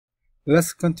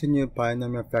Let's continue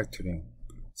binomial factoring.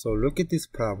 So look at this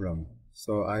problem.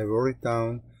 So I wrote it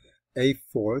down a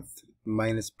fourth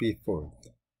minus b fourth.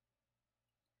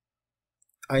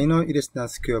 I know it is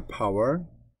not square power.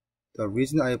 The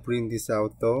reason I bring this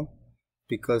out though,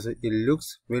 because it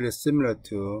looks really similar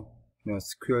to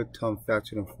square term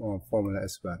factoring formula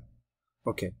as well.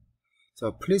 Okay,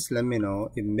 so please let me know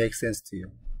if it makes sense to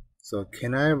you. So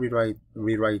can I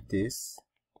rewrite this?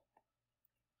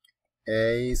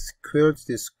 A squared to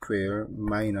the square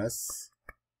minus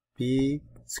b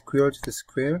squared to the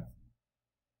square.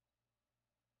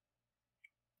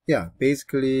 Yeah,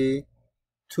 basically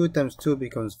 2 times 2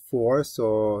 becomes 4,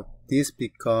 so this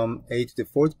become a to the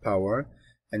 4th power,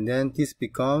 and then this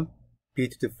become b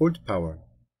to the 4th power.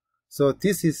 So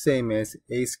this is same as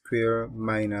a square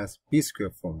minus b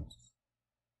square forms.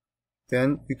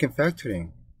 Then you can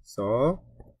factoring. So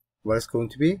what is going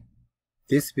to be?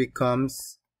 This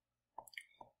becomes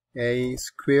a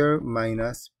square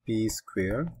minus b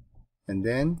square, and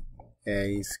then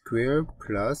a square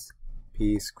plus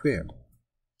b square.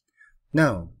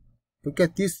 Now look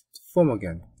at this form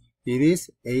again. It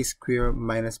is a square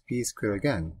minus b square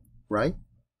again, right?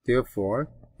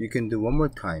 Therefore you can do one more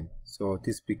time. So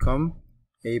this become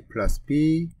a plus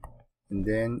b, and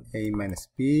then a minus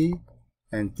b,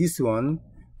 and this one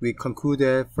we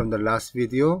concluded from the last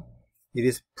video, it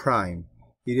is prime.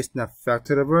 It is not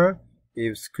factorable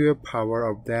if square power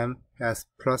of them has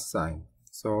plus sign.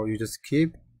 So you just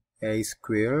keep a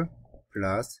square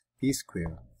plus b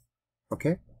square.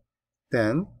 Okay,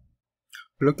 then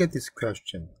look at this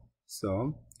question.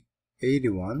 So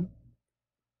 81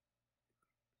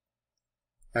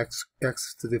 x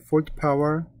to the 4th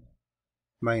power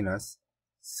minus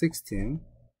 16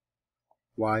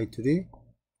 y to the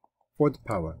 4th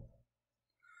power.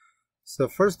 So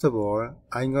first of all,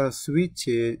 I'm going to switch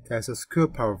it as a square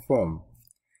power form.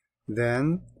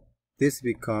 Then this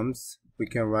becomes, we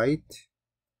can write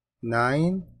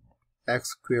 9x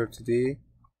squared to the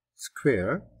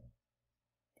square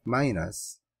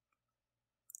minus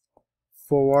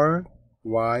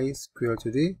 4y squared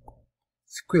to the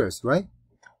squares, right?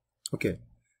 Okay,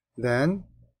 then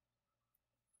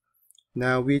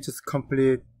now we just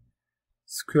complete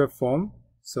square form.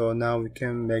 So now we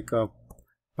can make a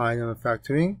binomial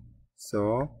factoring.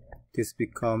 So this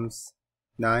becomes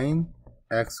 9x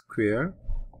squared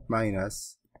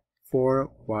minus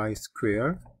 4y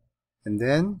squared, and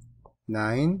then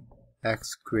 9x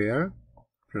squared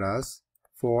plus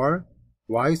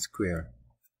 4y squared.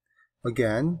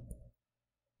 Again,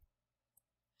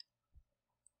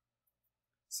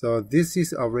 so this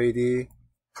is already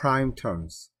prime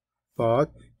terms,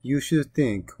 but you should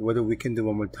think whether we can do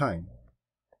one more time.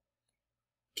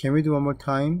 Can we do one more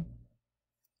time?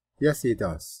 Yes, it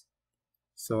does.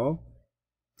 So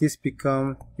this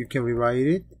become, you can rewrite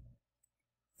it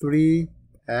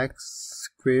 3x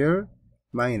squared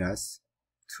minus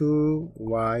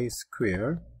 2y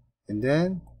squared, and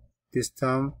then this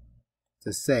term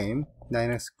the same,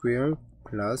 9x squared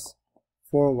plus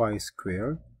 4y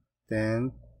squared.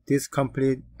 Then this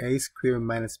complete a squared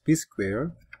minus b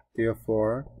squared.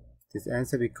 Therefore this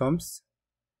answer becomes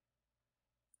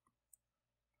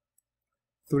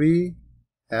 3x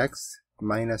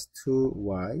minus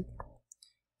 2y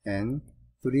and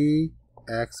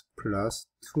 3x plus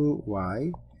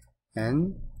 2y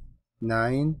and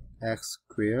 9x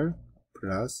squared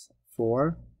plus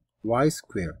 4y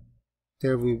squared.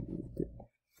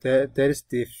 That is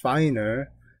the final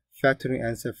factoring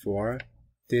answer for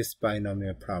this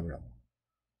binomial problem.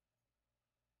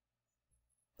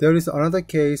 There is another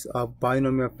case of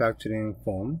binomial factoring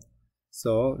form.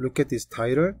 So look at this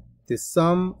title, the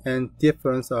sum and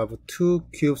difference of two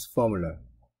cubes formula.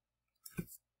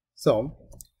 So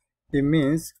it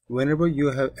means whenever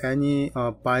you have any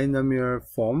binomial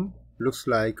form, looks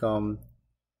like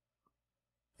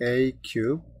a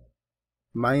cube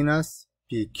minus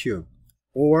b cube,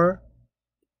 or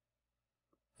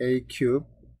a cube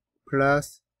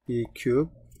plus b cube,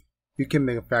 you can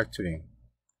make a factoring.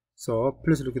 So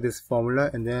please look at this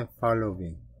formula and then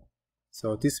following.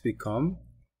 So this become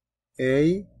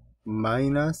a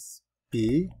minus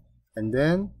b, and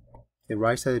then the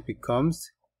right side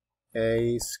becomes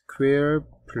a square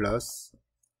plus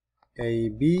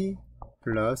ab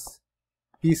plus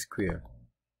b square.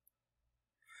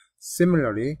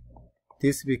 Similarly,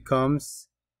 this becomes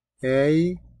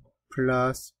a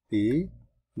plus b,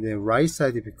 the right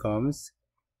side becomes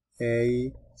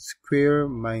a square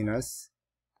minus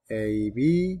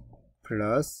ab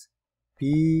plus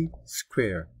b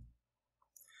square.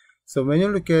 So when you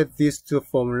look at these two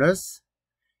formulas,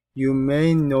 you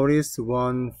may notice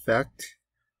one fact,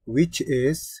 which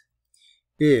is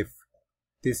if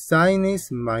the sign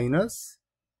is minus,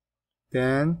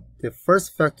 then the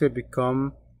first factor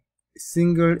become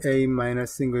single a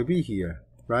minus single b here,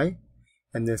 right?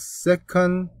 And the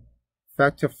second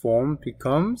factor form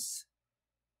becomes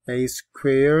a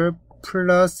square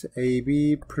plus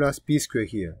ab plus b square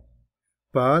here.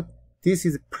 But this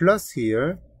is plus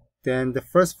here, then the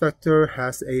first factor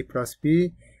has a plus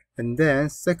b, and then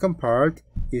second part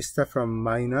is start from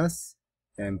minus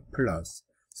and plus.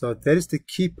 So that is the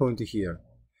key point here.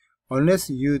 Unless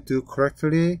you do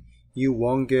correctly, you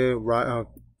won't get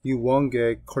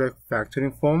correct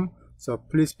factoring form, so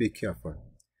please be careful.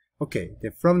 Okay,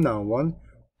 then from now on,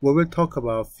 we will talk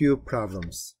about few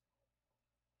problems.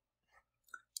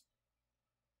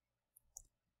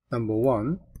 Number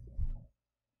 1,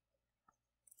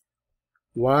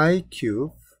 y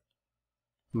cubed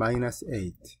minus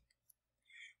 8.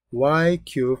 Y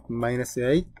cubed minus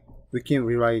 8, we can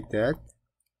rewrite that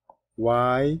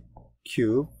y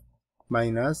cubed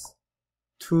minus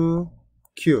 2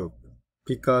 cubed,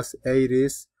 because 8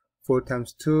 is 4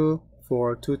 times 2,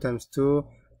 4, 2 times 2.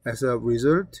 As a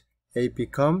result, 8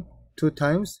 become 2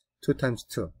 times 2 times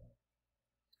 2.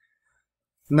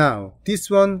 Now, this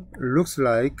one looks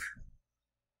like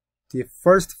the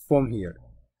first form here.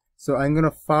 So I'm going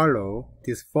to follow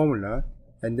this formula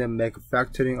and then make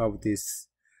factoring of this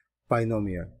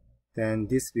binomial. Then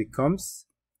this becomes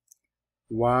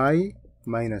y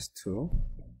minus 2,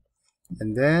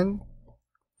 and then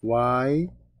y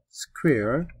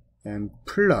square and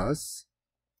plus,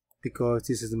 because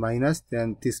this is minus,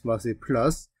 then this must be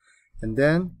plus, and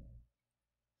then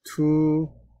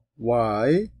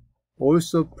 2y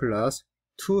also plus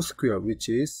 2 square, which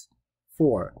is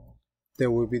 4.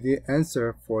 That will be the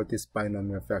answer for this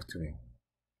binomial factoring.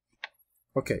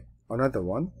 Okay, another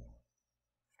one.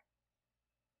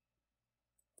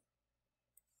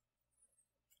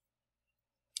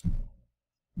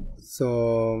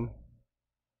 So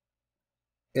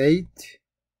 8x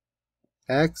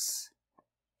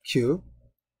cubed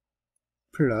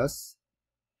plus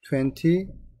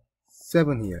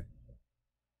 27 here.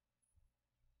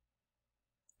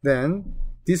 Then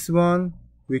this one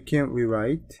we can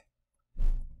rewrite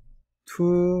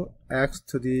 2x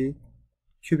to the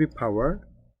cubic power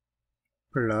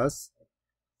plus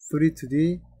 3 to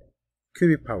the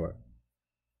cubic power.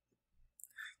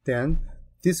 Then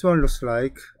this one looks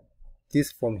like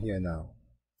this form here now.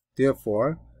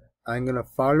 Therefore, I'm going to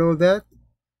follow that.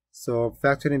 So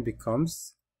factoring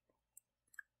becomes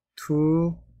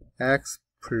 2x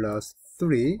plus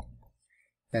 3,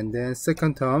 and then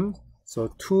second term, so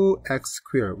 2x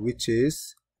squared, which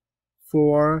is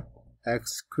 4x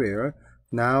squared.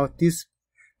 Now this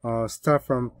start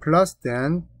from plus,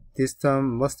 then this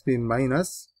term must be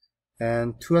minus,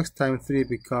 and 2x times 3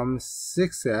 becomes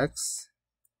 6x,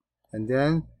 and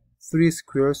then 3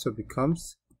 squared, so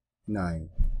becomes 9.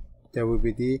 That will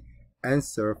be the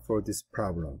answer for this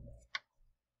problem.